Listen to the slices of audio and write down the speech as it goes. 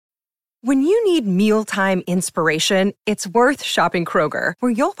When you need mealtime inspiration, it's worth shopping Kroger,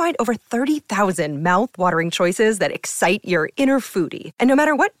 where you'll find over 30,000 mouth-watering choices that excite your inner foodie. And no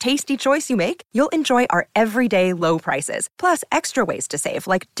matter what tasty choice you make, you'll enjoy our everyday low prices, plus extra ways to save,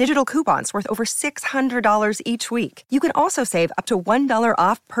 like digital coupons worth over $600 each week. You can also save up to $1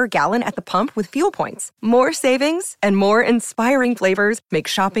 off per gallon at the pump with fuel points. More savings and more inspiring flavors make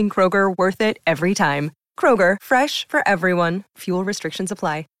shopping Kroger worth it every time. Kroger, fresh for everyone. Fuel restrictions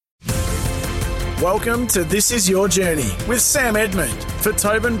apply. Welcome to This Is Your Journey with Sam Edmund. For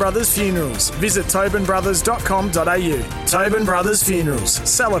Tobin Brothers Funerals, visit tobinbrothers.com.au. Tobin Brothers Funerals,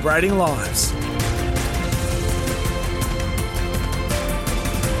 celebrating lives.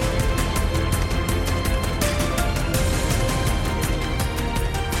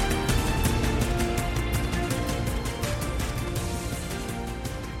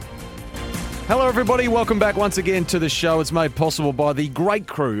 Hello everybody, welcome back once again to the show. It's made possible by the great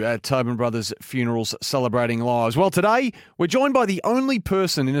crew at Tobin Brothers Funerals, celebrating lives. Well, today we're joined by the only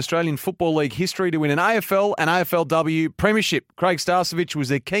person in Australian Football League history to win an AFL and AFLW premiership. Craig Starcevich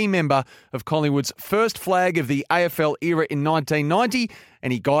was a key member of Collingwood's first flag of the AFL era in 1990,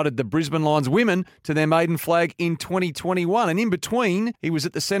 and he guided the Brisbane Lions women to their maiden flag in 2021. And in between, he was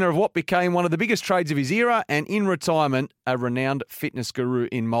at the centre of what became one of the biggest trades of his era, and in retirement, a renowned fitness guru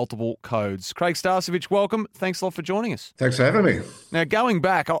in multiple codes. Craig Starcevich, welcome. Thanks a lot for joining us. Thanks for having me. Now, going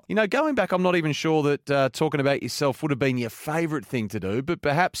back, I'm not even sure that talking about yourself would have been your favourite thing to do, but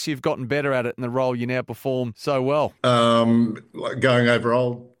perhaps you've gotten better at it in the role you now perform so well. Like going over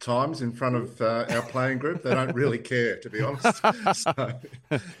old times in front of our playing group, they don't really care, to be honest. So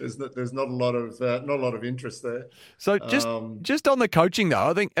there's not a lot of interest there. So just on the coaching though,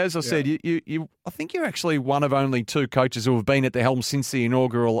 I think, as I said, I think you're actually one of only two coaches who have been at the helm since the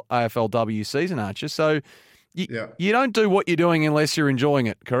inaugural AFLW season, aren't you? So you don't do what you're doing unless you're enjoying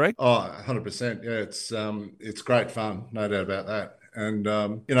it, correct? Oh, 100%. Yeah, it's great fun, no doubt about that. And,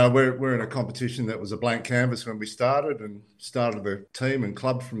 we're in a competition that was a blank canvas when we started the team and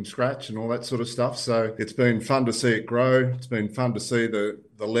club from scratch and all that sort of stuff. So it's been fun to see it grow. It's been fun to see the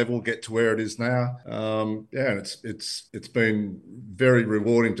level get to where it is now. And it's been very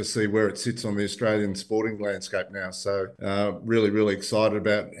rewarding to see where it sits on the Australian sporting landscape now. So really, really excited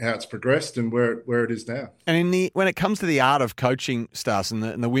about how it's progressed and where it is now. And when it comes to the art of coaching, Stas, and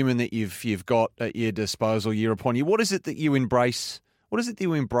the women that you've got at your disposal year upon year, what is it that you embrace? What is it that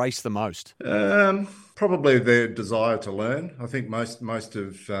you embrace the most? Probably their desire to learn. I think most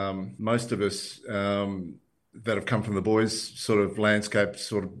of us that have come from the boys sort of landscape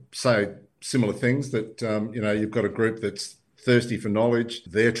sort of say similar things, that you've got a group that's thirsty for knowledge.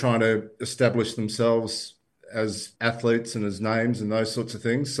 They're trying to establish themselves as athletes and as names and those sorts of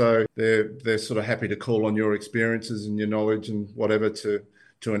things. So they're sort of happy to call on your experiences and your knowledge and whatever to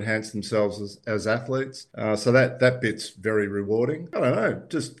enhance themselves as athletes. So that bit's very rewarding. I don't know,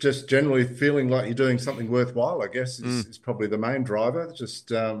 just generally feeling like you're doing something worthwhile, I guess, is probably the main driver. Just,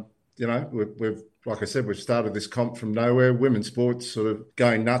 we've like I said, we've started this comp from nowhere. Women's sports sort of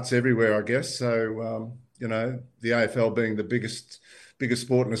going nuts everywhere, I guess. So, the AFL being the biggest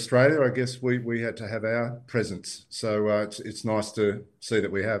sport in Australia, I guess we had to have our presence. So it's nice to see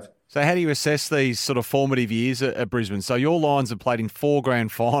that we have. So how do you assess these sort of formative years at Brisbane? So your Lions have played in 4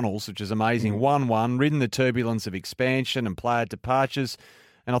 grand finals, which is amazing, 1-1, ridden the turbulence of expansion and player departures,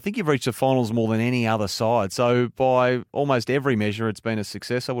 and I think you've reached the finals more than any other side. So by almost every measure, it's been a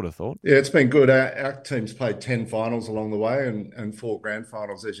success, I would have thought. Yeah, it's been good. Our team's played 10 finals along the way and 4 grand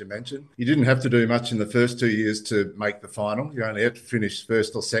finals, as you mentioned. You didn't have to do much in the first 2 years to make the final. You only had to finish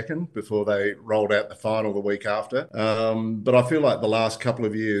first or second before they rolled out the final the week after. But I feel like the last couple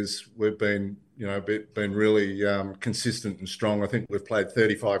of years we've been really consistent and strong. I think we've played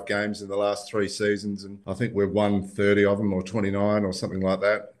 35 games in the last 3 seasons, and I think we've won 30 of them or 29 or something like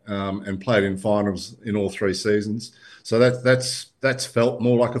that, and played in finals in all 3 seasons. So that's felt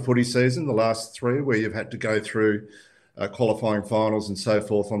more like a footy season, the last 3, where you've had to go through qualifying finals and so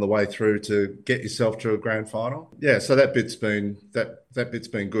forth on the way through to get yourself to a grand final. Yeah, so that bit's been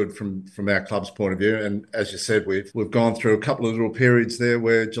good from our club's point of view. And as you said, we've gone through a couple of little periods there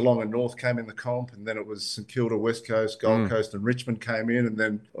where Geelong and North came in the comp, and then it was St Kilda, West Coast, Gold Coast and Richmond came in. And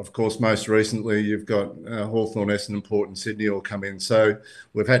then, of course, most recently you've got Hawthorn, Essendon, Port and Sydney all come in. So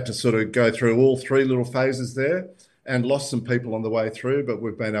we've had to sort of go through all 3 little phases there and lost some people on the way through, but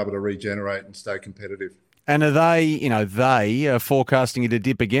we've been able to regenerate and stay competitive. And are they forecasting you to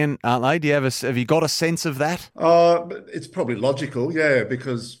dip again, aren't they? Have you got a sense of that? It's probably logical, yeah,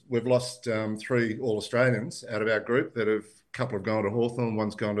 because we've lost 3 All-Australians out of our group. A couple have gone to Hawthorn,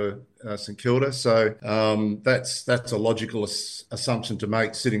 one's gone to St Kilda. So that's a logical assumption to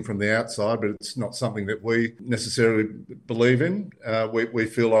make sitting from the outside, but it's not something that we necessarily believe in. We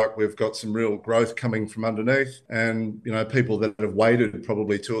feel like we've got some real growth coming from underneath, and people that have waited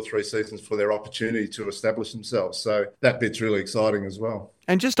probably 2 or 3 seasons for their opportunity to establish themselves. So that bit's really exciting as well.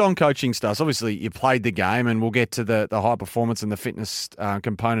 And just on coaching stuff, obviously you played the game, and we'll get to the high performance and the fitness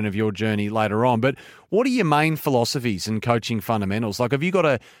component of your journey later on. But what are your main philosophies and coaching fundamentals? Like,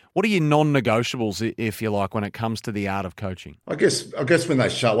 what are your non-negotiables, if you like, when it comes to the art of coaching? I guess when they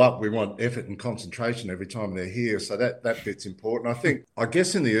show up, we want effort and concentration every time they're here. So that bit's important. I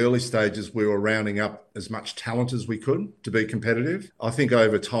guess in the early stages, we were rounding up as much talent as we could to be competitive. I think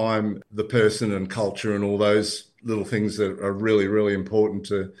over time, the person and culture and all those little things that are really, really important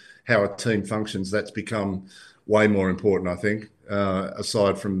to how a team functions, that's become way more important, I think,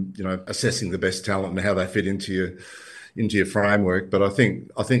 aside from, assessing the best talent and how they fit into your framework. But I think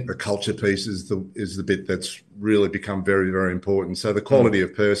the culture piece is the bit that's really become very, very important. So the quality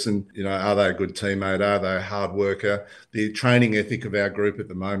of person, are they a good teammate? Are they a hard worker? The training ethic of our group at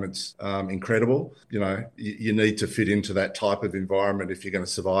the moment's incredible. You need to fit into that type of environment if you're going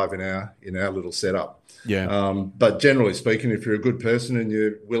to survive in our little setup. Yeah. But generally speaking, if you're a good person and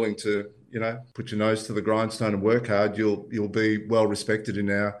you're willing to, put your nose to the grindstone and work hard, you'll be well respected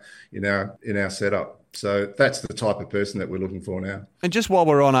in our setup. So that's the type of person that we're looking for now. And just while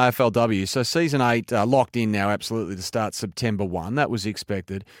we're on AFLW, so Season 8 locked in now absolutely to start September 1. That was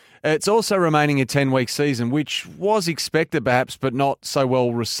expected. It's also remaining a 10-week season, which was expected perhaps, but not so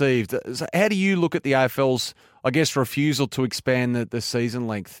well received. So how do you look at the AFL's, refusal to expand the season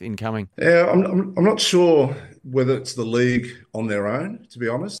length incoming? Yeah, I'm not sure whether it's the league on their own, to be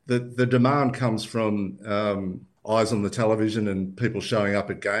honest. The demand comes from eyes on the television and people showing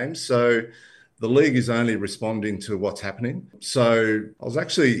up at games. So the league is only responding to what's happening. So I was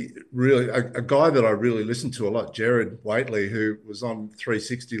actually really, a guy that I really listened to a lot, Jared Waitley, who was on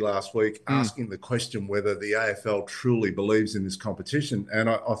 360 last week, asking the question whether the AFL truly believes in this competition. And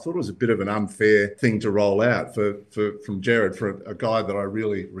I thought it was a bit of an unfair thing to roll out from Jared, for a guy that I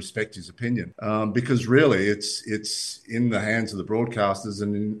really respect his opinion. Because really it's in the hands of the broadcasters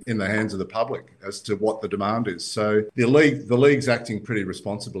and in the hands of the public as to what the demand is. So the league's acting pretty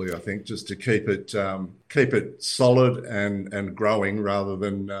responsibly, I think, just to keep it solid and growing rather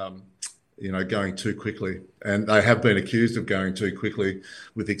than going too quickly. And they have been accused of going too quickly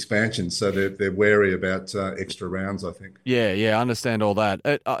with expansion, so they're wary about extra rounds, I think. Yeah, I understand all that.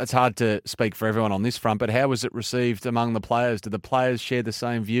 It's hard to speak for everyone on this front, but how was it received among the players? Did the players share the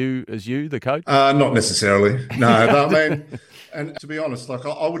same view as you, the coach? Not necessarily, no. But I mean, and to be honest,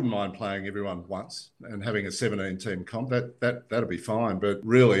 I wouldn't mind playing everyone once and having a 17-team comp. That'd be fine. But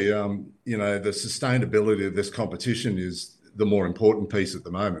really, the sustainability of this competition is the more important piece at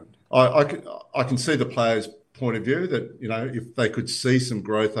the moment. I can see the players' point of view that, if they could see some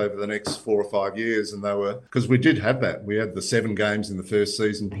growth over the next 4 or 5 years, and because we did have that. We had the 7 games in the first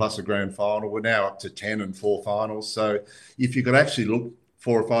season plus a grand final. We're now up to 10 and 4 finals. So if you could actually look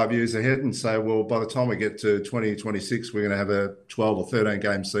 4 or 5 years ahead and say, well, by the time we get to 2026, we're going to have a 12 or 13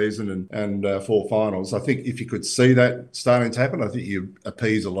 game season and 4 finals. I think if you could see that starting to happen, I think you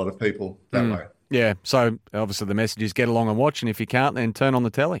appease a lot of people that way. Yeah, so obviously the message is get along and watch, and if you can't, then turn on the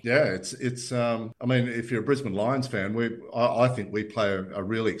telly. Yeah, it's. I mean, if you're a Brisbane Lions fan, I think we play a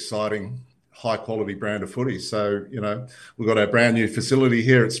really exciting, high quality brand of footy. So we've got our brand new facility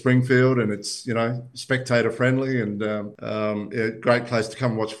here at Springfield, and it's spectator friendly and a great place to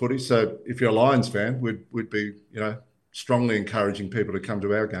come and watch footy. So if you're a Lions fan, we'd be strongly encouraging people to come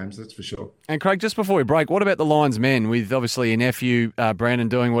to our games, that's for sure. And Craig, just before we break, what about the Lions men, with obviously your nephew, Brandon,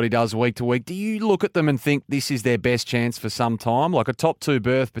 doing what he does week to week? Do you look at them and think this is their best chance for some time? Like a top 2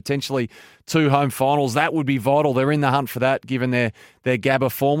 berth, potentially 2 home finals, that would be vital. They're in the hunt for that, given their Gabba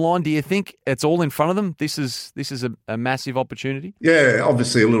form line. Do you think it's all in front of them? This is a massive opportunity? Yeah,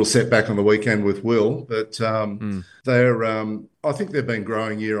 obviously a little setback on the weekend with Will, but they're... I think they've been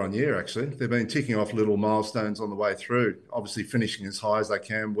growing year on year, actually. They've been ticking off little milestones on the way through, obviously finishing as high as they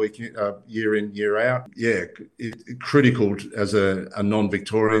can year in, year out. Yeah, critical as a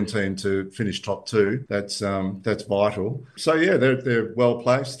non-Victorian team to finish top 2. That's vital. So, yeah, they're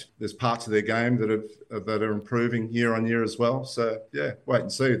well-placed. There's parts of their game that are improving year on year as well. So, yeah, wait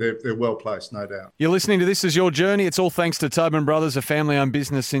and see. They're well-placed, no doubt. You're listening to This Is Your Journey. It's all thanks to Tobin Brothers, a family-owned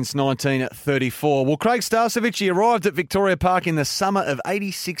business since 1934. Well, Craig Starcevich, he arrived at Victoria Park in the summer of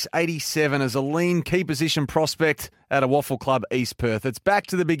 86-87 as a lean, key position prospect at a Waffle Club East Perth. It's back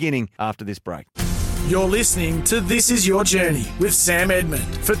to the beginning after this break. You're listening to This Is Your Journey with Sam Edmund.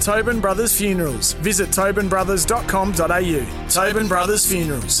 For Tobin Brothers Funerals, visit tobinbrothers.com.au. Tobin Brothers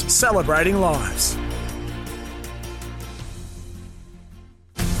Funerals, celebrating lives.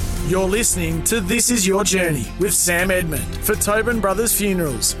 You're listening to This Is Your Journey with Sam Edmund. For Tobin Brothers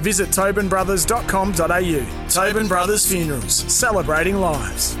Funerals, visit tobinbrothers.com.au. Tobin Brothers Funerals, celebrating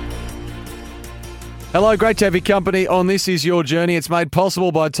lives. Hello, great to have your company on This Is Your Journey. It's made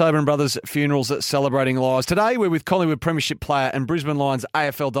possible by Tobin Brothers Funerals Celebrating Lives. Today, we're with Collingwood Premiership player and Brisbane Lions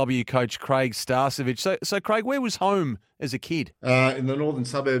AFLW coach Craig Starcevich. So Craig, where was home as a kid? In the northern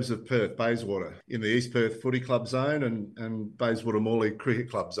suburbs of Perth, Bayswater, in the East Perth Footy Club zone and Bayswater Morley Cricket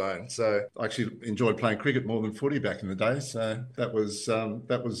Club zone. So I actually enjoyed playing cricket more than footy back in the day. So that was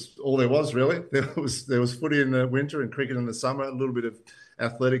all there was, really. There was footy in the winter and cricket in the summer, a little bit of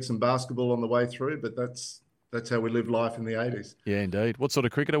athletics and basketball on the way through, but that's how we lived life in the 80s. Yeah, indeed. What sort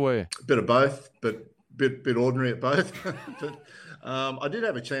of cricketer were you? A bit of both, but bit ordinary at both. But I did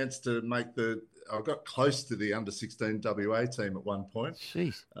have a chance to I got close to the under-16 WA team at one point.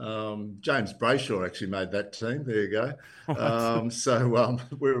 Jeez. James Brayshaw actually made that team. There you go.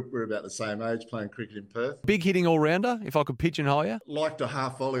 We're about the same age playing cricket in Perth. Big hitting all-rounder, if I could pigeonhole you? Liked a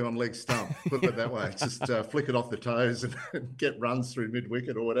half volley on leg stump, put it that way. Just flick it off the toes and get runs through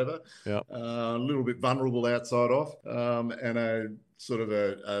mid-wicket or whatever. Yep. A little bit vulnerable outside off, and a sort of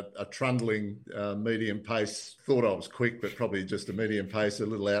a trundling medium pace. Thought I was quick, but probably just a medium pace, a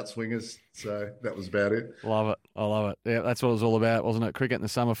little outswingers. So that was about it. Love it. I love it. Yeah, that's what it was all about, wasn't it? Cricket in the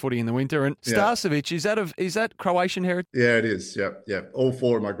summer, footy in the winter. And Starcevich, is that Croatian heritage? Yeah, it is. Yeah. All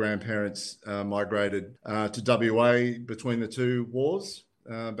four of my grandparents migrated to WA between the two wars.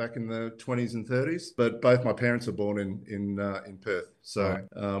 Back in the 20s and 30s, but both my parents are born in Perth, so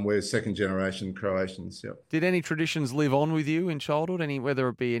we're second generation Croatians. Yep. Did any traditions live on with you in childhood? Whether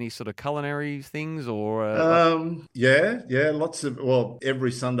it be any sort of culinary things or? Lots of. Well,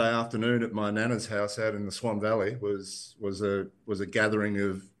 every Sunday afternoon at my nana's house out in the Swan Valley was a gathering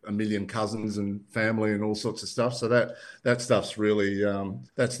of a million cousins and family and all sorts of stuff. So that stuff's really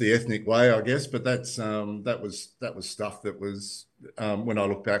that's the ethnic way, I guess. But that was stuff that was. When I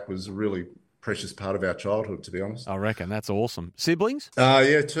look back, was a really precious part of our childhood, to be honest. I reckon. That's awesome. Siblings?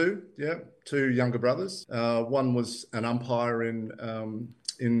 Two. Yeah, two younger brothers. One was an umpire in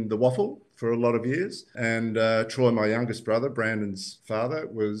the Waffle for a lot of years, and Troy, my youngest brother, Brandon's father,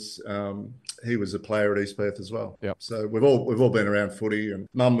 was he was a player at East Perth as well. Yep. So we've all been around footy, and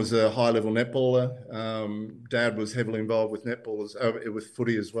Mum was a high level netballer. Dad was heavily involved with netballers, with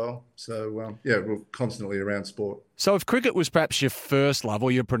footy as well. So we're constantly around sport. So if cricket was perhaps your first love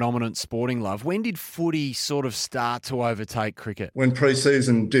or your predominant sporting love, when did footy sort of start to overtake cricket? When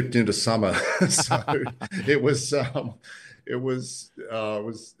pre-season dipped into summer. So it was. I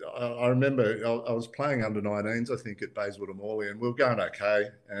remember I was playing under 19s, I think, at Bayswater Morley, and we were going okay.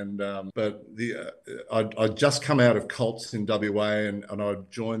 But I'd just come out of Colts in WA, and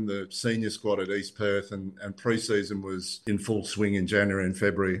I'd joined the senior squad at East Perth, and pre-season was in full swing in January and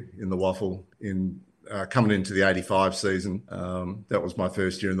February in the Waffle coming into the 85 season. That was my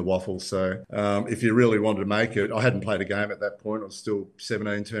first year in the Waffle. So if you really wanted to make it, I hadn't played a game at that point. I was still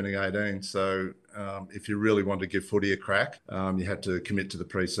 17, turning 18. So if you really wanted to give footy a crack, you had to commit to the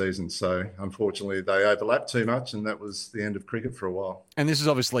pre-season. So unfortunately, they overlapped too much, and that was the end of cricket for a while. And this is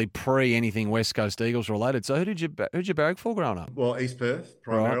obviously pre anything West Coast Eagles related. So who'd you barrack for growing up? Well, East Perth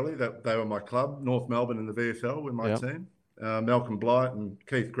primarily. Right. They were my club. North Melbourne in the VFL were my team. Malcolm Blight and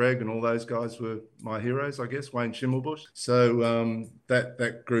Keith Gregg and all those guys were my heroes, I guess, Wayne Schimmelbusch. So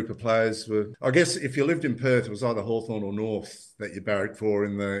that group of players were, I guess, if you lived in Perth, it was either Hawthorn or North that you barracked for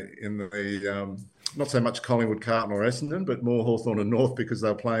in the not so much Collingwood, Carlton or Essendon, but more Hawthorn and North because they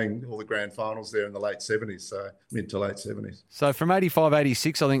were playing all the grand finals there in the late 70s, so mid to late 70s. So from 85,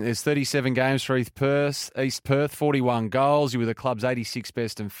 86, I think there's 37 games for East Perth, 41 goals. You were the club's 86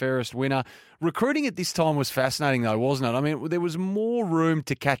 best and fairest winner. Recruiting at this time was fascinating though, wasn't it? I mean, there was more room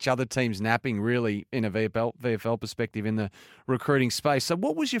to catch other teams napping really in a VFL perspective in the recruiting space. So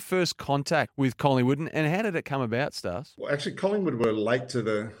what was your first contact with Collingwood and how did it come about, Stars? Well, actually, Collingwood were late to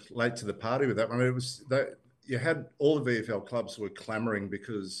the party with that one. It was that you had all the VFL clubs were clamouring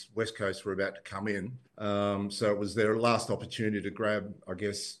because West Coast were about to come in. So it was their last opportunity to grab, I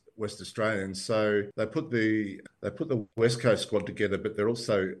guess, West Australians. So they put the West Coast squad together, but there are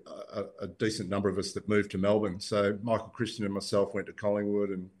also a decent number of us that moved to Melbourne. So Michael Christian and myself went to Collingwood,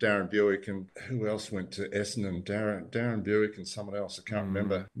 and Darren Buick, and who else went to Essendon? Darren Buick and someone else. I can't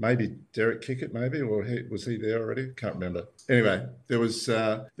remember. Maybe Derek Kickett, maybe, or was he there already? Can't remember. Anyway, there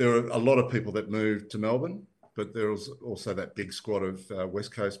were a lot of people that moved to Melbourne. but there was also that big squad of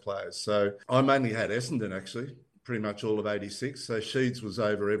West Coast players. So I mainly had Essendon, actually, pretty much all of 86. So Sheeds was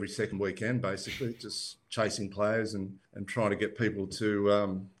over every second weekend, basically, just chasing players and trying to get people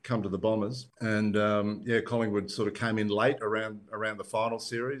to come to the Bombers. And Collingwood sort of came in late around the final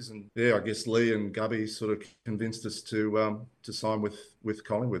series. And I guess Lee and Gubby sort of convinced us to sign with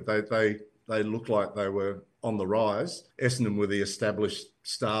Collingwood. They looked like they were on the rise. Essendon were the established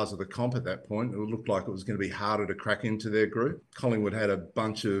stars of the comp at that point. It looked like it was going to be harder to crack into their group. Collingwood had a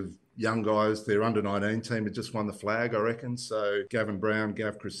bunch of young guys. Their under-19 team had just won the flag, I reckon. So Gavin Brown,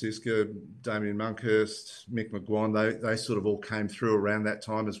 Gav Krasiska, Damien Monkhurst, Mick McGuan, they sort of all came through around that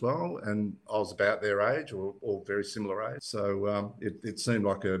time as well. And I was about their age or very similar age. So it seemed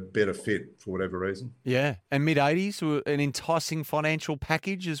like a better fit for whatever reason. Yeah. And mid-80s were an enticing financial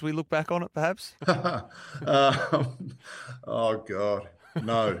package as we look back on it, perhaps? Oh, God.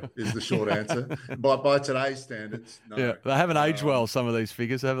 No, is the short answer. By today's standards, no. Yeah, they haven't aged well, some of these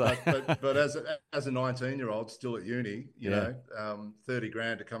figures, have they? but as a 19-year-old still at uni, you know,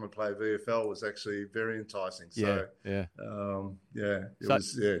 $30,000 to come and play VFL was actually very enticing. So,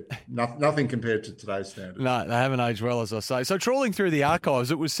 nothing compared to today's standards. No, they haven't aged well, as I say. So, trawling through the archives,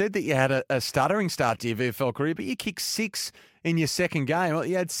 it was said that you had a stuttering start to your VFL career, but you kicked 6 in your second game. Well,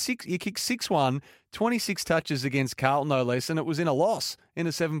 you kicked 6-1, 26 touches against Carlton, no less, and it was in a loss, in a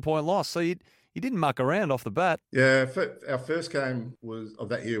 7-point loss. So you didn't muck around off the bat. Yeah, our first game of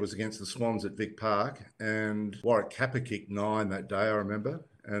that year was against the Swans at Vic Park, and Warwick Kappa kicked 9 that day, I remember.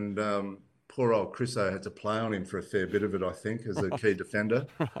 And poor old Chriso had to play on him for a fair bit of it, I think, as a key defender.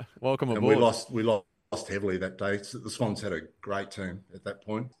 Right. Welcome aboard. And we lost heavily that day. The Swans had a great team at that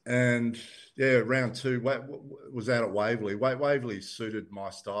point. And round 2 was out at Waverley. Waverley suited my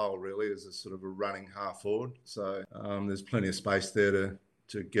style really as a sort of a running half forward. So there's plenty of space there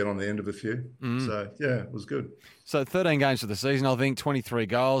to get on the end of a few. So, it was good. So 13 games for the season, I think, 23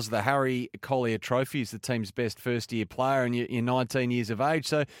 goals. The Harry Collier Trophy is the team's best first-year player, and you're 19 years of age.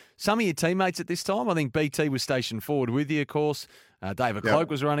 So some of your teammates at this time, I think BT was stationed forward with you, of course. David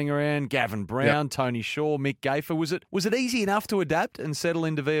Cloak was running around, Gavin Brown, Tony Shaw, Mick Gafer. Was it easy enough to adapt and settle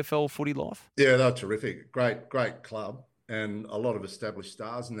into VFL footy life? Yeah, they were terrific. Great club. And a lot of established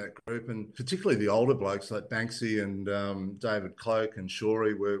stars in that group, and particularly the older blokes like Banksy and David Cloak and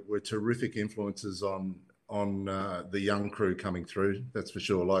Shorey were terrific influences on the young crew coming through, that's for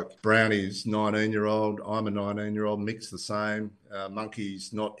sure. Like Brownie's 19-year-old, I'm a 19-year-old, Mick's the same.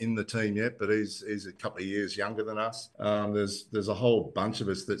 Monkey's not in the team yet, but he's a couple of years younger than us. There's a whole bunch of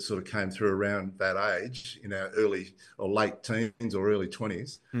us that sort of came through around that age in our early or late teens or early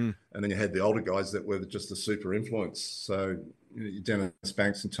 20s. And then you had the older guys that were just a super influence. So Dennis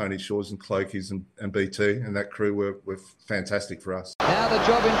Banks and Tony Shaws and Cloakies and BT and that crew were fantastic for us. Now the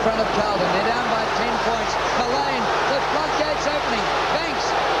job in front of Carlton. They're down by 10 points. Mullane, the floodgates opening. Banks,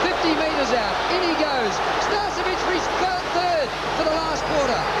 50 metres out. In he goes. Starcevich reached third for the last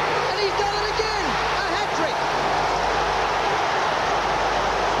quarter. And he's done it again. A hat-trick.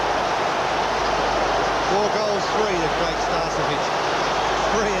 4 goals, 3 to Craig Starcevich.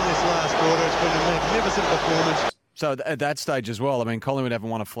 3 in this last quarter. It's been a magnificent performance. So at that stage as well, I mean, Collingwood haven't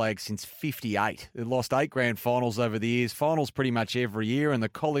won a flag since 58. They've lost 8 grand finals over the years, finals pretty much every year, and the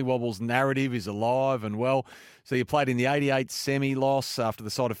Collywobbles narrative is alive and well. So you played in the 88 semi-loss after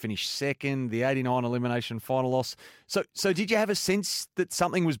the side had finished second, the 89 elimination final loss. So did you have a sense that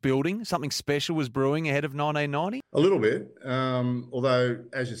something was building, something special was brewing ahead of 1990? A little bit, although,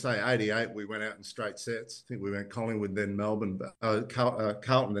 as you say, 88, we went out in straight sets. I think we went Collingwood, then Melbourne,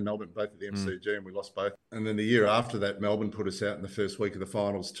 Carlton, then Melbourne, both at the MCG, and we lost both. And then the year after that, Melbourne put us out in the first week of the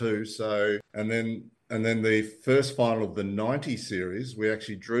finals too. So, and then the first final of the 90 series, we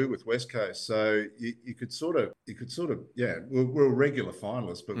actually drew with West Coast. So you could sort of, we're regular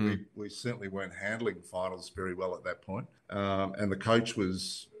finalists, but we certainly weren't handling finals very well at that point. And the coach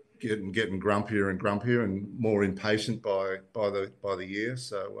was getting grumpier and grumpier and more impatient by the year.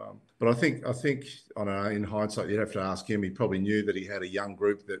 So, but I think I don't know. In hindsight, you'd have to ask him. He probably knew that he had a young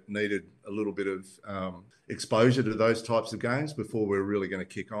group that needed a little bit of exposure to those types of games before we were really going to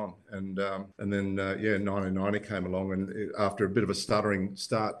kick on. And then 1990 came along, and after a bit of a stuttering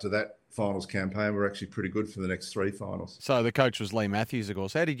start to that finals campaign, we're actually pretty good for the next 3 finals. So the coach was Lee Matthews, of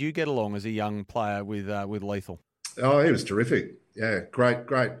course. How did you get along as a young player with Lethal? Oh, he was terrific. Yeah, great.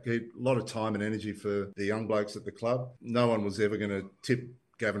 He had a lot of time and energy for the young blokes at the club. No one was ever going to tip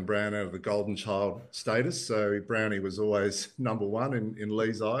Gavin Brown out of the golden child status. So Brownie was always number one in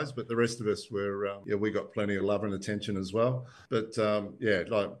Lee's eyes, but the rest of us were, we got plenty of love and attention as well. But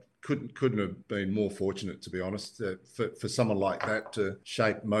couldn't have been more fortunate, to be honest, for someone like that to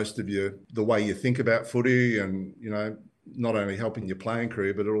shape most of the way you think about footy, and not only helping your playing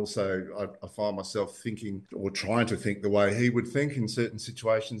career, but also I find myself thinking or trying to think the way he would think in certain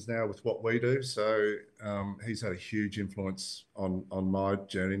situations now with what we do. So he's had a huge influence on my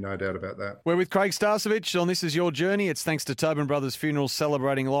journey, no doubt about that. We're with Craig Starcevich on This Is Your Journey. It's thanks to Tobin Brothers Funerals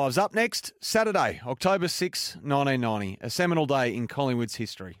celebrating lives. Up next, Saturday, October 6, 1990, a seminal day in Collingwood's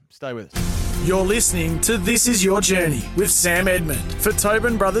history. Stay with us. You're listening to This Is Your Journey with Sam Edmund. For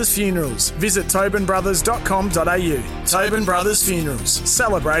Tobin Brothers Funerals, visit tobinbrothers.com.au. Tobin Brothers Funerals,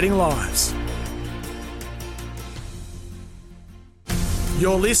 celebrating lives.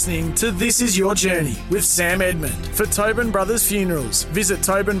 You're listening to This Is Your Journey with Sam Edmund. For Tobin Brothers Funerals, visit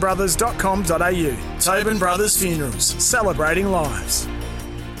tobinbrothers.com.au. Tobin Brothers Funerals, celebrating lives.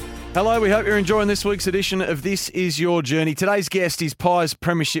 Hello, we hope you're enjoying this week's edition of This Is Your Journey. Today's guest is Pies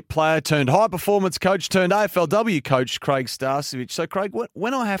Premiership player turned high-performance coach turned AFLW coach, Craig Starcevich. So, Craig,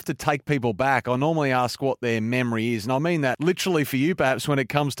 when I have to take people back, I normally ask what their memory is. And I mean that literally for you, perhaps, when it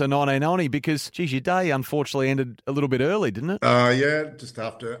comes to 1990, because, geez, your day unfortunately ended a little bit early, didn't it? Yeah, just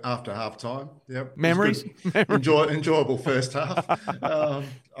after half-time. Yep. Memories? Enjoyable first half.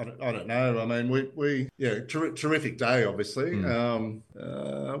 I don't know. I mean, we terrific day, obviously.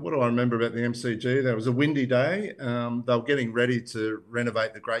 What do I remember about the MCG? There was a windy day. They were getting ready to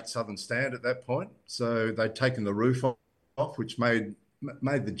renovate the Great Southern Stand at that point. So they'd taken the roof off, which made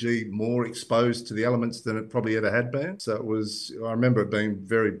the G more exposed to the elements than it probably ever had been. So I remember it being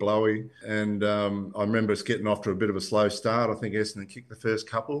very blowy, and I remember us getting off to a bit of a slow start. I think Essendon kicked the first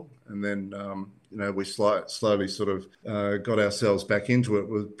couple, and then we slowly sort of got ourselves back into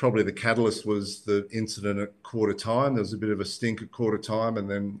it. Probably the catalyst was the incident at quarter time. There was a bit of a stink at quarter time, and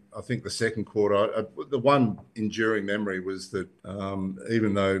then I think the second quarter, the one enduring memory was that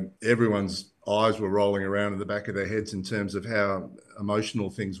even though everyone's eyes were rolling around in the back of their heads in terms of how emotional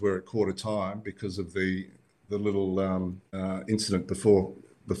things were at quarter time because of the little incident before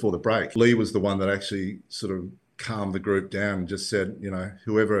the break, Lee was the one that actually sort of calmed the group down and just said,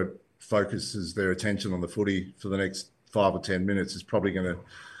 whoever focuses their attention on the footy for the next 5 or 10 minutes is probably going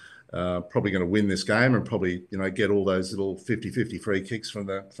to win this game, and probably get all those little 50-50 free kicks from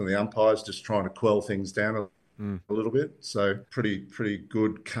the umpires, just trying to quell things down a little bit. So pretty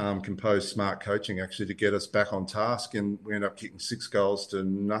good, calm, composed, smart coaching actually to get us back on task, and we ended up kicking 6 goals to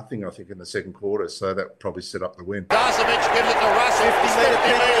nothing, I think, in the second quarter. So that probably set up the win. Starcevich gives it to Russell.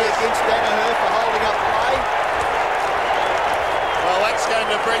 50 metres against Danaher for holding up play. Well, that's going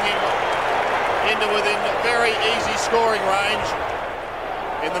to bring him into within very easy scoring range.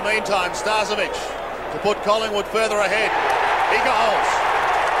 In the meantime, Starcevich to put Collingwood further ahead. He goals.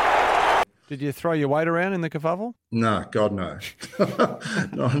 Did you throw your weight around in the kerfuffle? No, God, no.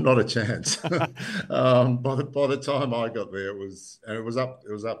 No, not a chance. By the time I got there, it was up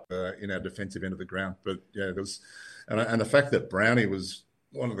in our defensive end of the ground. But yeah, there was, and the fact that Brownie was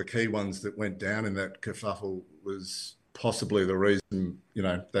one of the key ones that went down in that kerfuffle was possibly the reason,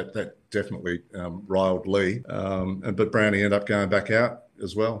 that definitely riled Lee. But Brownie ended up going back out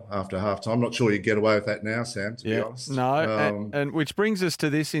as well after half-time. I'm not sure you get away with that now, Sam, to be honest. No, and which brings us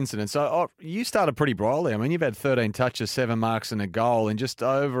to this incident. So you started pretty brightly. I mean, you've had 13 touches, 7 marks and a goal in just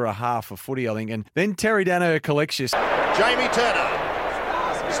over a half of footy, I think. And then Terry Danaher collects you. Jamie Turner.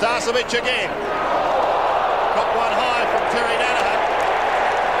 Starcevich again. Got one high from Terry Danaher.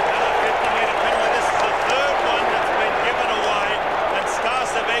 Another 50-metre penalty. This is the third one that's been given away. And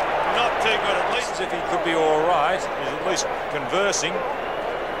Starcevich not too good. At least if he could be all right, he's at least conversing.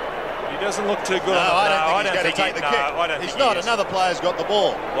 He doesn't look too good. No, I don't think he's going to take the kick. He's not. Another player's got the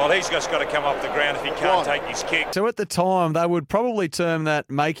ball. Well, he's just got to come off the ground if he can't take his kick. So at the time, they would probably term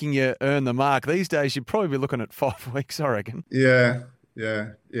that making you earn the mark. These days, you'd probably be looking at 5 weeks, I reckon. Yeah,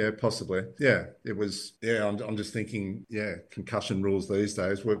 possibly. Yeah, it was. Yeah, I'm just thinking. Yeah, concussion rules these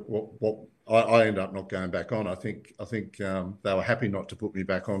days. What I end up not going back on. I think they were happy not to put me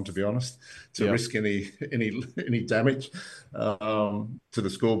back on, to be honest, to risk any damage to the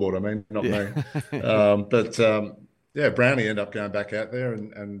scoreboard. I mean, not me. But Brownie ended up going back out there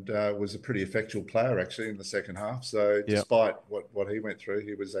and was a pretty effectual player actually in the second half. So despite what he went through,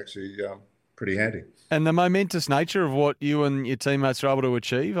 he was actually pretty handy. And the momentous nature of what you and your teammates were able to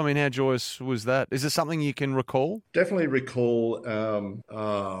achieve, I mean, how joyous was that? Is it something you can recall? Definitely recall going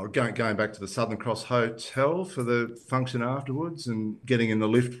back to the Southern Cross Hotel for the function afterwards and getting in the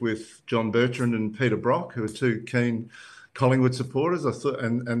lift with John Bertrand and Peter Brock, who were two keen Collingwood supporters. I thought,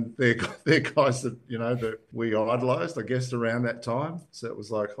 and they're guys that that we idolised, I guess, around that time. So it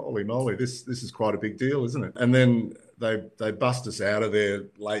was like, holy moly, this is quite a big deal, isn't it? And then they bust us out of there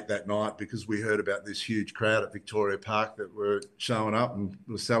late that night because we heard about this huge crowd at Victoria Park that were showing up and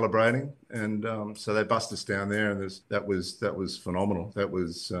were celebrating, and so they bust us down there, and that was phenomenal. That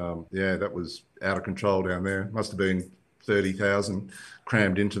was that was out of control down there. Must have been 30,000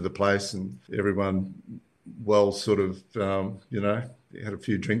 crammed into the place, and everyone sort of had a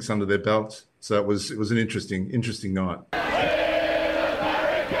few drinks under their belts. So it was an interesting night.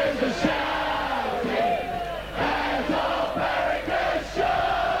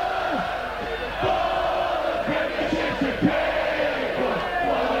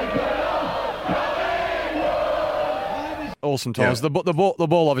 Awesome times. Yeah. The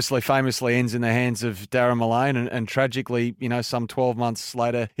ball obviously famously ends in the hands of Darren Mullane, and tragically, some 12 months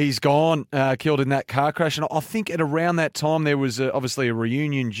later, he's gone, killed in that car crash. And I think at around that time there was obviously a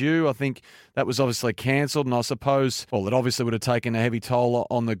reunion due. I think that was obviously cancelled, and I suppose, it obviously would have taken a heavy toll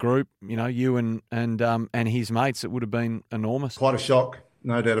on the group. You and his mates. It would have been enormous. Quite a shock.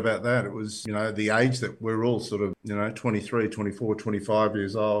 No doubt about that. It was, the age that we're all sort of, 23, 24, 25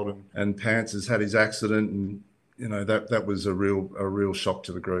 years old, and Pants has had his accident, and that was a real shock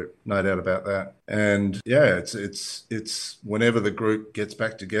to the group, no doubt about that. And yeah, it's whenever the group gets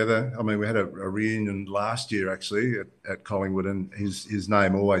back together. I mean, we had a reunion last year actually at Collingwood, and his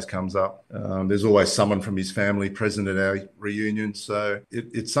name always comes up. There's always someone from his family present at our reunion, so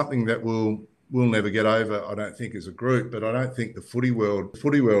it's something that we'll never get over, I don't think, as a group. But I don't think the footy world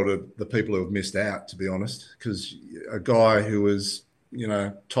are the people who have missed out, to be honest, because a guy who was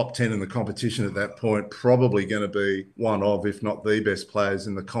top 10 in the competition at that point, probably going to be one of, if not the best players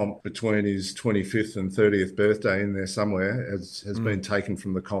in the comp between his 25th and 30th birthday in there somewhere, has been taken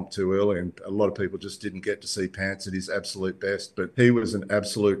from the comp too early. And a lot of people just didn't get to see Pants at his absolute best. But he was an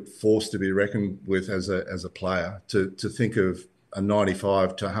absolute force to be reckoned with as a player. To think of a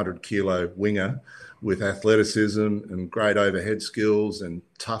 95 to 100 kilo winger with athleticism and great overhead skills and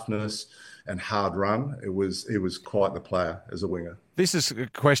toughness and hard run, he was quite the player as a winger. This is a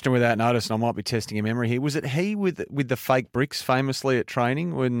question without notice, and I might be testing your memory here. Was it he with the fake bricks famously at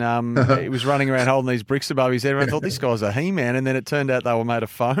training when he was running around holding these bricks above his head? Everyone thought, this guy's a He-Man, and then it turned out they were made of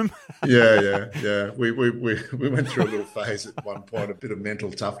foam. Yeah. We went through a little phase at one point, a bit of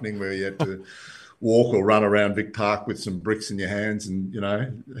mental toughening where you had to walk or run around Vic Park with some bricks in your hands, and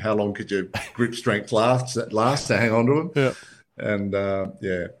how long could your grip strength last to hang on to them? Yeah. And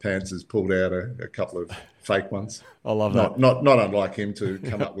Pants has pulled out a couple of fake ones. I love that. Not unlike him to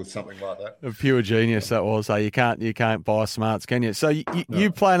come up with something like that. A pure genius that was. You can't buy smarts, can you? So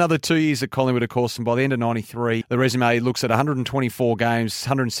you play another 2 years at Collingwood, of course, and by the end of 93, the resume looks at 124 games,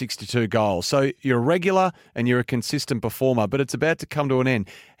 162 goals. So you're a regular and you're a consistent performer, but it's about to come to an end.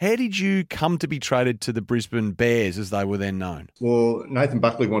 How did you come to be traded to the Brisbane Bears, as they were then known? Well, Nathan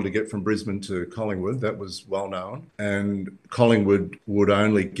Buckley wanted to get from Brisbane to Collingwood. That was well known. And Collingwood would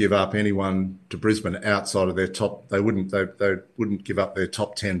only give up anyone to Brisbane outside of their top. They wouldn't give up their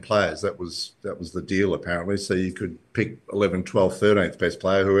top 10 players. That was the deal, apparently. So you could pick 11th, 12th, 13th best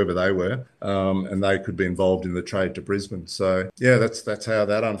player, whoever they were, and they could be involved in the trade to Brisbane. So yeah, that's how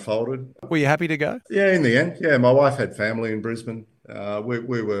that unfolded. Were you happy to go? Yeah, in the end. Yeah, my wife had family in Brisbane. We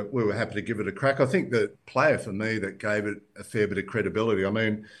were happy to give it a crack. I think the player for me that gave it a fair bit of credibility. I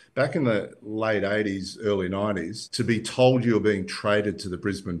mean, back in the late 80s, early 90s, to be told you were being traded to the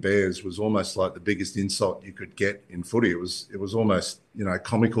Brisbane Bears was almost like the biggest insult you could get in footy. It was almost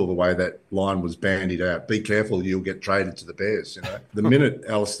comical the way that line was bandied out. Be careful, you'll get traded to the Bears. The minute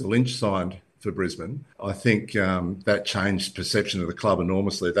Alistair Lynch signed for Brisbane, I think that changed perception of the club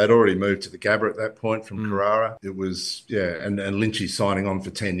enormously. They'd already moved to the Gabba at that point from Carrara. It was, and Lynchy signing on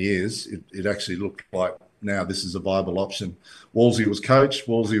for 10 years, it actually looked like now this is a viable option. Wolsey was coach.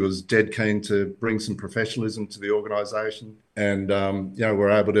 Wolsey was dead keen to bring some professionalism to the organisation, and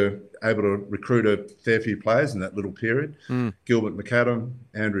we're able to recruit a fair few players in that little period. Gilbert McAdam,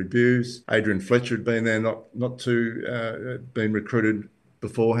 Andrew Buse, Adrian Fletcher had been there, not too been recruited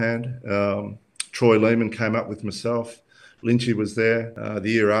beforehand. Troy Lehman came up with myself. Lynchy was there. The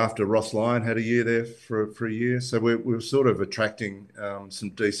year after, Ross Lyon had a year there for a year. So we were sort of attracting some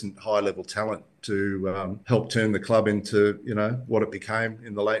decent high-level talent to help turn the club into, what it became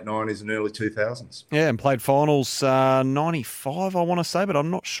in the late 90s and early 2000s. Yeah, and played finals 95, I want to say, but I'm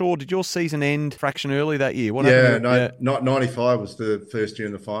not sure. Did your season end fraction early that year? What happened? 95 was the first year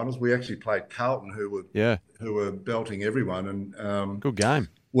in the finals. We actually played Carlton, who were belting everyone. And good game.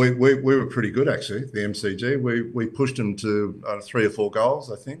 We were pretty good, actually, the MCG. We pushed them to 3 or 4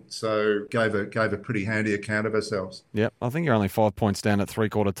 goals, I think. So gave a pretty handy account of ourselves. Yep, I think you're only 5 points down at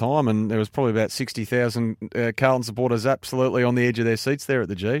three-quarter time, and there was probably about 60,000 Carlton supporters absolutely on the edge of their seats there at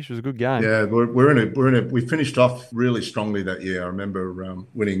the G. It was a good game. Yeah, we finished off really strongly that year. I remember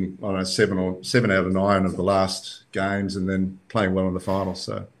winning, I don't know, 7 out of 9 of the last games, and then playing well in the final.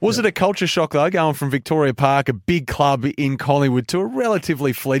 So was it a culture shock though, going from Victoria Park, a big club in Collingwood, to a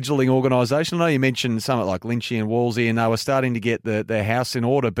relatively fledgling organisation? I know you mentioned something like Lynchy and Wolsey, and they were starting to get their house in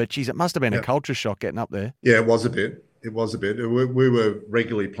order, but geez, it must have been a culture shock getting up there. Yeah, it was a bit. We were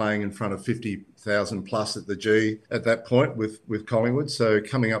regularly playing in front of 50,000 plus at the G at that point with Collingwood. So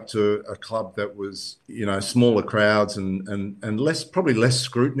coming up to a club that was, smaller crowds and probably less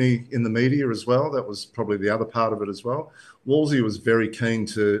scrutiny in the media as well. That was probably the other part of it as well. Wolsey was very keen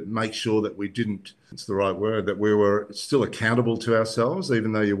to make sure that that we were still accountable to ourselves,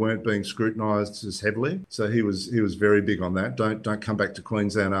 even though you weren't being scrutinised as heavily. So he was very big on that. Don't come back to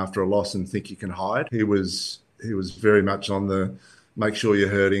Queensland after a loss and think you can hide. He was very much on the make sure you're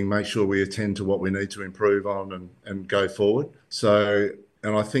hurting, make sure we attend to what we need to improve on and go forward. So,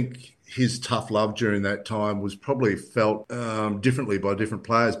 and I think his tough love during that time was probably felt differently by different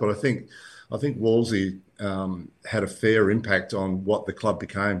players. But I think Wolsey had a fair impact on what the club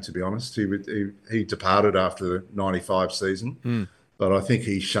became, to be honest. He departed after the 95 season. But I think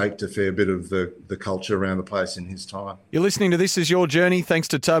he shaped a fair bit of the culture around the place in his time. You're listening to This Is Your Journey, thanks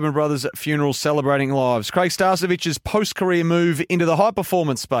to Tobin Brothers Funerals Celebrating Lives. Craig Starcevich's post-career move into the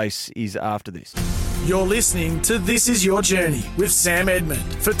high-performance space is after this. You're listening to This Is Your Journey with Sam Edmund.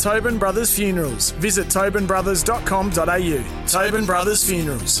 For Tobin Brothers Funerals, visit tobinbrothers.com.au. Tobin Brothers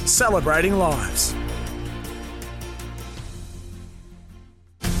Funerals, celebrating lives.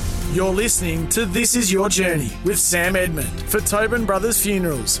 You're listening to This Is Your Journey with Sam Edmund. For Tobin Brothers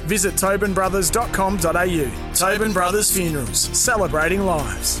Funerals, visit tobinbrothers.com.au. Tobin Brothers Funerals, celebrating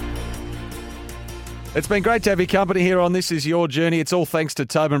lives. It's been great to have your company here on This Is Your Journey. It's all thanks to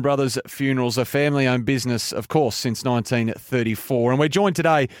Tobin Brothers Funerals, a family-owned business, of course, since 1934. And we're joined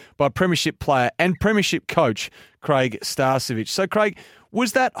today by Premiership player and Premiership coach, Craig Starcevich. So, Craig,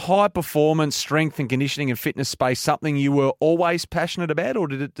 was that high-performance strength and conditioning and fitness space something you were always passionate about, or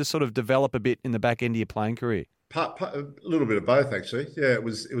did it just sort of develop a bit in the back end of your playing career? A little bit of both, actually. Yeah, it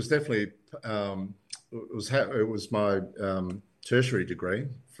was definitely it was my tertiary degree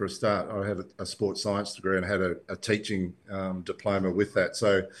for a start. I had a sports science degree and had a teaching diploma with that.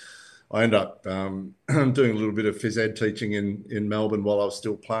 So I ended up doing a little bit of phys ed teaching in Melbourne while I was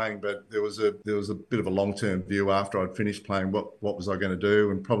still playing, but there was a bit of a long-term view after I'd finished playing. What was I going to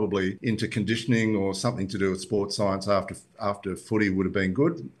do? And probably into conditioning or something to do with sports science after footy would have been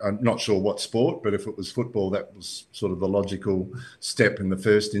good. I'm not sure what sport, but if it was football, that was sort of the logical step in the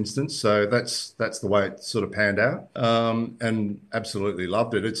first instance. So that's the way it sort of panned out, and absolutely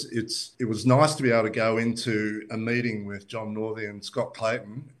loved it. It was nice to be able to go into a meeting with John Northey and Scott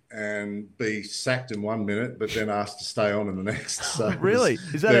Clayton and be sacked in 1 minute, but then asked to stay on in the next. So really?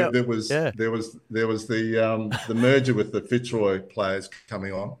 Is that there was the merger with the Fitzroy players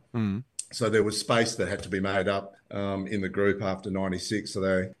coming on. Mm. So there was space that had to be made up in the group after 96. So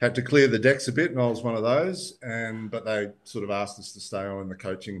they had to clear the decks a bit, and I was one of those. But they sort of asked us to stay on in the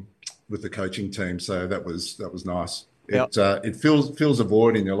coaching team. So that was nice. Yep. It fills a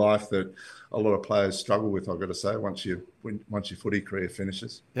void in your life that a lot of players struggle with, I've got to say, once your footy career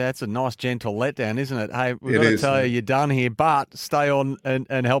finishes. Yeah, it's a nice gentle letdown, isn't it? Hey, we've got to tell you you're done here, but stay on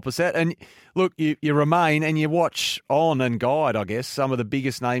and help us out. And look, you remain and you watch on and guide, I guess, some of the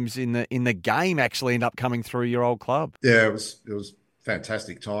biggest names in the game actually end up coming through your old club. Yeah, it was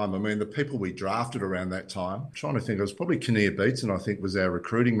fantastic time. I mean, the people we drafted around that time, I'm trying to think, it was probably Kinnear Beatson, I think, was our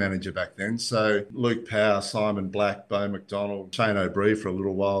recruiting manager back then. So Luke Power, Simon Black, Bo McDonald, Shane O'Brien for a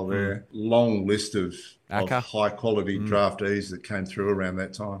little while there. Long list of high-quality draftees that came through around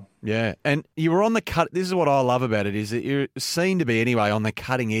that time. Yeah, and you were on the cut. This is what I love about it, is that you're seen to be, anyway, on the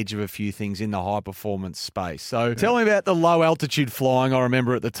cutting edge of a few things in the high-performance space. So tell me about the low-altitude flying I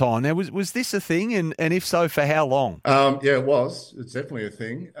remember at the time. Now, was this a thing, and if so, for how long? Yeah, it was. It's definitely a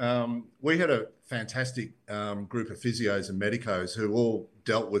thing. We had a fantastic group of physios and medicos who all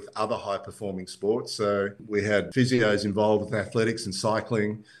dealt with other high-performing sports. So we had physios involved with athletics and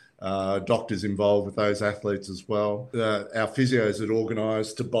cycling, doctors involved with those athletes as well. Our physios had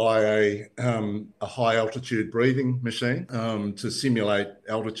organised to buy a high altitude breathing machine to simulate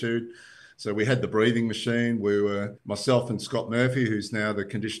altitude. So we had the breathing machine. We were myself and Scott Murphy, who's now the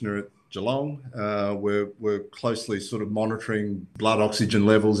conditioner Geelong. We're closely sort of monitoring blood oxygen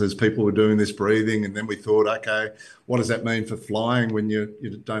levels as people were doing this breathing. And then we thought, okay, what does that mean for flying when you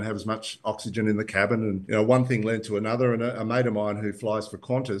don't have as much oxygen in the cabin? And, one thing led to another. And a mate of mine who flies for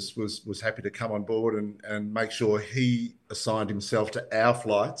Qantas was happy to come on board and make sure he assigned himself to our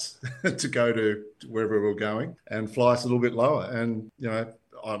flights to go to wherever we were going and fly us a little bit lower. And,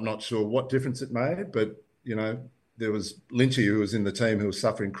 I'm not sure what difference it made, but, there was Lynchy who was in the team who was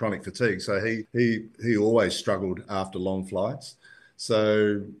suffering chronic fatigue. So he always struggled after long flights.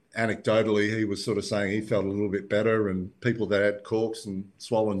 So anecdotally, he was sort of saying he felt a little bit better, and people that had corks and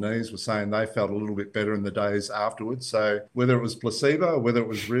swollen knees were saying they felt a little bit better in the days afterwards. So whether it was placebo or whether it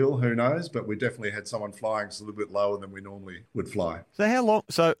was real, who knows? But we definitely had someone flying a little bit lower than we normally would fly. So how long?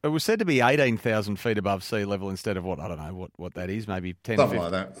 So it was said to be 18,000 feet above sea level instead of what? I don't know what that is, maybe 10 something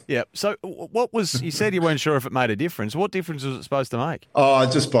like that. Yeah. So what was, you said you weren't sure if it made a difference. What difference was it supposed to make? Oh,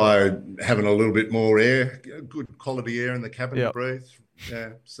 just by having a little bit more air, good quality air in the cabin to breathe. Yeah,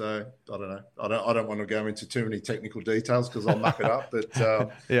 so I don't know. I don't want to go into too many technical details because I'll muck it up. But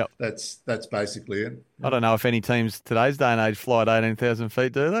that's basically it. I don't know if any teams today's day and age fly at 18,000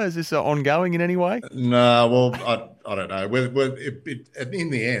 feet, do they? Is this ongoing in any way? No, well, I don't know. In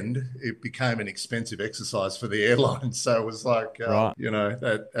the end, it became an expensive exercise for the airlines. So it was like,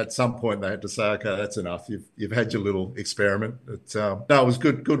 at some point they had to say, okay, that's enough. You've had your little experiment. No, it was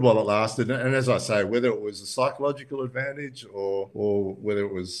good while it lasted. And as I say, whether it was a psychological advantage or whether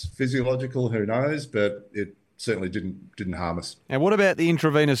it was physiological, who knows? But it certainly didn't harm us. And what about the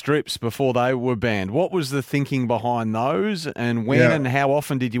intravenous drips before they were banned? What was the thinking behind those, and when and how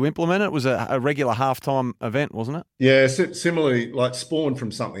often did you implement it? It was a regular halftime event, wasn't it? Yeah, similarly, like spawned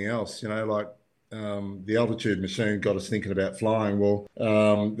from something else, the altitude machine got us thinking about flying. Well,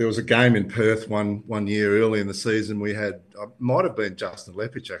 there was a game in Perth one year early in the season. We had, might have been Justin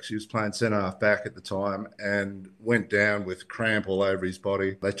Lepich actually, he was playing centre half back at the time and went down with cramp all over his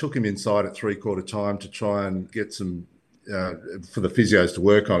body. They took him inside at 3/4 time to try and get some for the physios to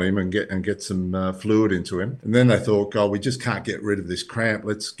work on him and get some fluid into him. And then they thought, God, we just can't get rid of this cramp.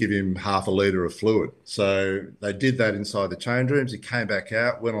 Let's give him half a litre of fluid. So they did that inside the change rooms. He came back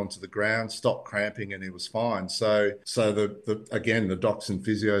out, went onto the ground, stopped cramping, and he was fine. So the docs and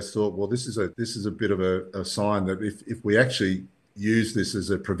physios thought, well, this is a bit of a sign that if we actually use this as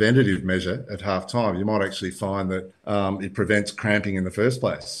a preventative measure at half time, you might actually find that it prevents cramping in the first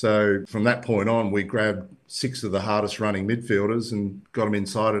place. So from that point on, we grabbed 6 of the hardest running midfielders and got them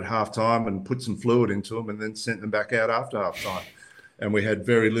inside at half time and put some fluid into them and then sent them back out after half time. And we had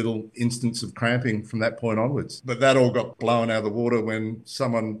very little instance of cramping from that point onwards. But that all got blown out of the water when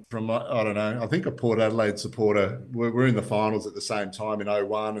someone from, I don't know, I think a Port Adelaide supporter, we're in the finals at the same time in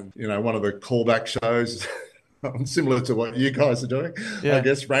 01, and one of the callback shows similar to what you guys are doing, I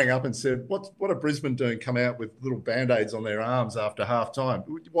guess, rang up and said, what are Brisbane doing, come out with little Band-Aids on their arms after half time?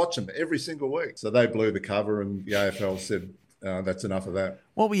 Watch them every single week. So they blew the cover and the AFL said, that's enough of that.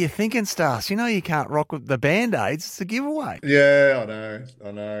 What were you thinking, Stars? You can't rock with the Band-Aids. It's a giveaway. Yeah, I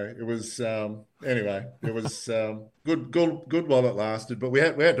know. It was, anyway, it was good while it lasted, but we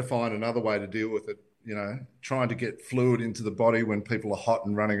had to find another way to deal with it. Trying to get fluid into the body when people are hot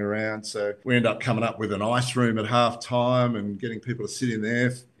and running around. So we end up coming up with an ice room at half time and getting people to sit in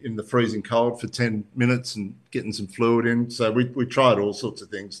there in the freezing cold for 10 minutes and getting some fluid in. So we tried all sorts of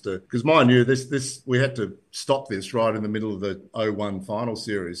things because mind you, this we had to stop this right in the middle of the 01 final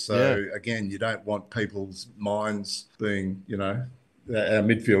series. So again, you don't want people's minds being, our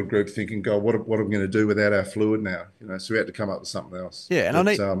midfield group thinking, God, what are we going to do without our fluid now? So we had to come up with something else. Yeah, and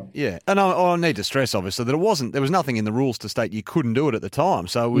I need to stress, obviously, that there was nothing in the rules to state you couldn't do it at the time.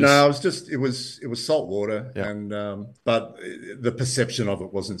 So it was salt water, and but the perception of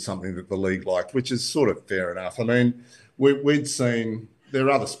it wasn't something that the league liked, which is sort of fair enough. I mean, we'd seen there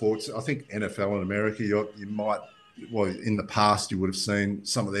are other sports. I think NFL in America, you might. Well, in the past, you would have seen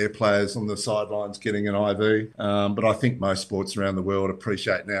some of their players on the sidelines getting an IV. But I think most sports around the world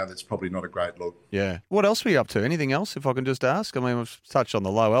appreciate now that's probably not a great look. Yeah. What else were you up to? Anything else, if I can just ask? I mean, we've touched on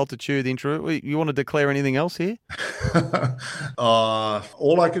the low altitude, the intro. You want to declare anything else here?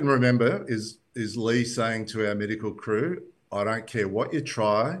 All I can remember is Lee saying to our medical crew, I don't care what you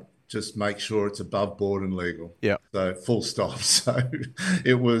try, just make sure it's above board and legal. Yeah. So full stop. So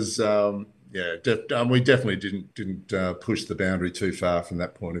it was... we definitely didn't push the boundary too far from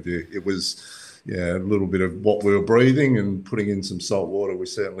that point of view. It was, a little bit of what we were breathing and putting in some salt water. We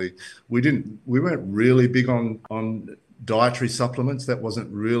weren't really big on dietary supplements. That wasn't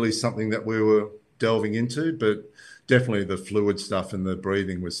really something that we were delving into, but definitely the fluid stuff and the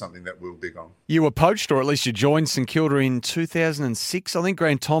breathing was something that we were big on. You were poached, or at least you joined St Kilda in 2006. I think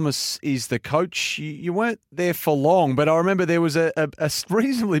Grant Thomas is the coach. You weren't there for long, but I remember there was a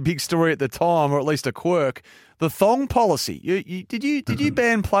reasonably big story at the time, or at least a quirk. The thong policy. Did you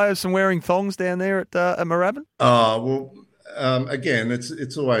ban players from wearing thongs down there at Moorabbin? Again,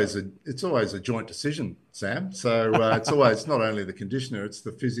 it's always a joint decision, Sam. So it's always not only the conditioner, it's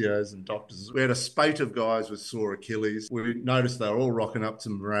the physios and doctors. We had a spate of guys with sore Achilles. We noticed they were all rocking up to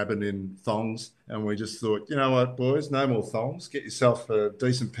Moorabbin in thongs, and we just thought, you know what, boys, no more thongs. Get yourself a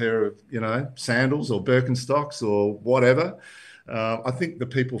decent pair of, sandals or Birkenstocks or whatever. I think the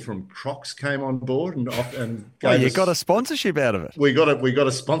people from Crocs came on board and you got a sponsorship out of it. We got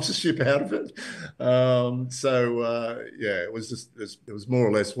a sponsorship out of it. It was more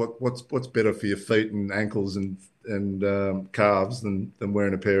or less what's better for your feet and ankles and calves than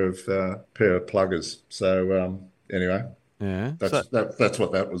wearing a pair of pluggers. So anyway. Yeah, that's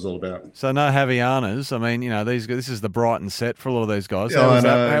what that was all about. So no Havianas. I mean, this is the Brighton set for a lot of these guys.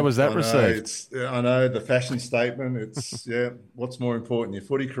 Yeah, How was that received? I know the fashion statement. It's what's more important, your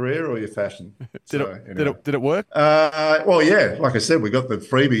footy career or your fashion? Did it work? Well, yeah. Like I said, we got the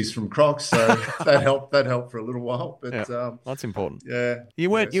freebies from Crocs, so that helped. That helped for a little while. But that's important. Yeah, you're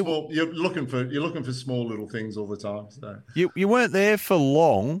looking for small little things all the time. So you weren't there for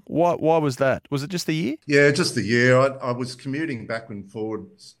long. Why was that? Was it just the year? Yeah, just the year. I was commuting back and forward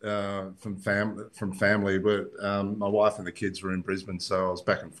from family, but my wife and the kids were in Brisbane, so I was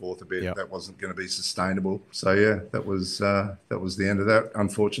back and forth a bit. Yep. That wasn't going to be sustainable. So that was the end of that.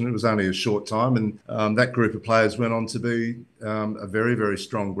 Unfortunately, it was only a short time, and that group of players went on to be a very, very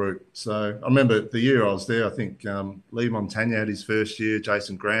strong group. So I remember the year I was there. I think Lee Montagna had his first year.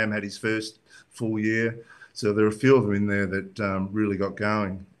 Jason Graham had his first full year. So there are a few of them in there that really got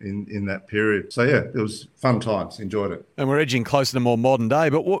going in that period. So, it was fun times. Enjoyed it. And we're edging closer to more modern day.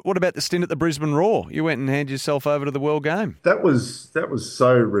 But what about the stint at the Brisbane Roar? You went and handed yourself over to the World Game. That was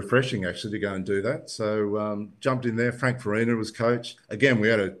so refreshing, actually, to go and do that. So jumped in there. Frank Farina was coach. Again, we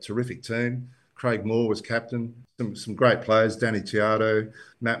had a terrific team. Craig Moore was captain. Some great players, Danny Tiardo,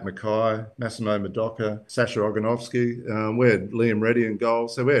 Matt Mackay, Massimo Madoka, Sasha Oganovsky. We had Liam Reddy in goal.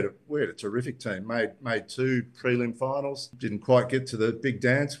 So we had a terrific team. Made 2 prelim finals. Didn't quite get to the big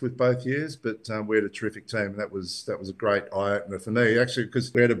dance with both years, but we had a terrific team. That was a great eye-opener for me, actually,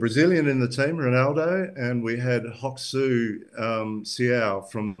 because we had a Brazilian in the team, Ronaldo, and we had Hoksue Siao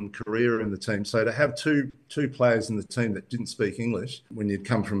from Korea in the team. So to have two players in the team that didn't speak English, when you'd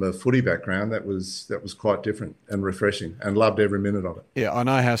come from a footy background, that was quite different and refreshing, and loved every minute of it. Yeah, I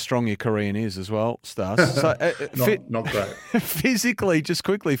know how strong your Korean is as well, Stars. So, not great. Physically,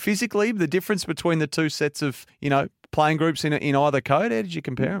 the difference between the two sets of, playing groups in either code, how did you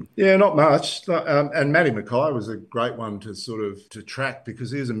compare them? Yeah, not much. And Matty Mackay was a great one to track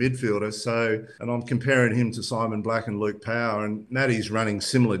because he was a midfielder. So, and I'm comparing him to Simon Black and Luke Power, and Matty's running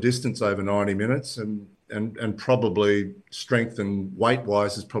similar distance over 90 minutes and probably strength and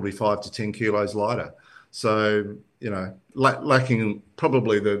weight-wise is probably 5 to 10 kilos lighter. So, lacking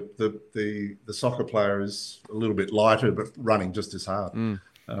probably the soccer player is a little bit lighter, but running just as hard.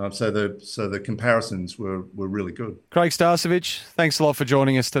 So the comparisons were really good. Craig Starcevich, thanks a lot for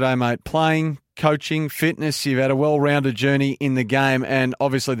joining us today, mate. Playing, coaching, fitness, you've had a well-rounded journey in the game, and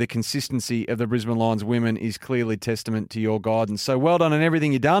obviously the consistency of the Brisbane Lions women is clearly testament to your guidance. So well done on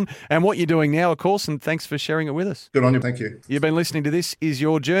everything you've done and what you're doing now, of course, and thanks for sharing it with us. Good on you. Thank you. You've been listening to This Is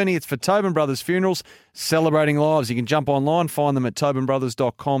Your Journey. It's for Tobin Brothers Funerals, celebrating lives. You can jump online, find them at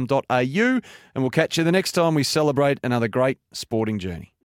tobinbrothers.com.au, and we'll catch you the next time we celebrate another great sporting journey.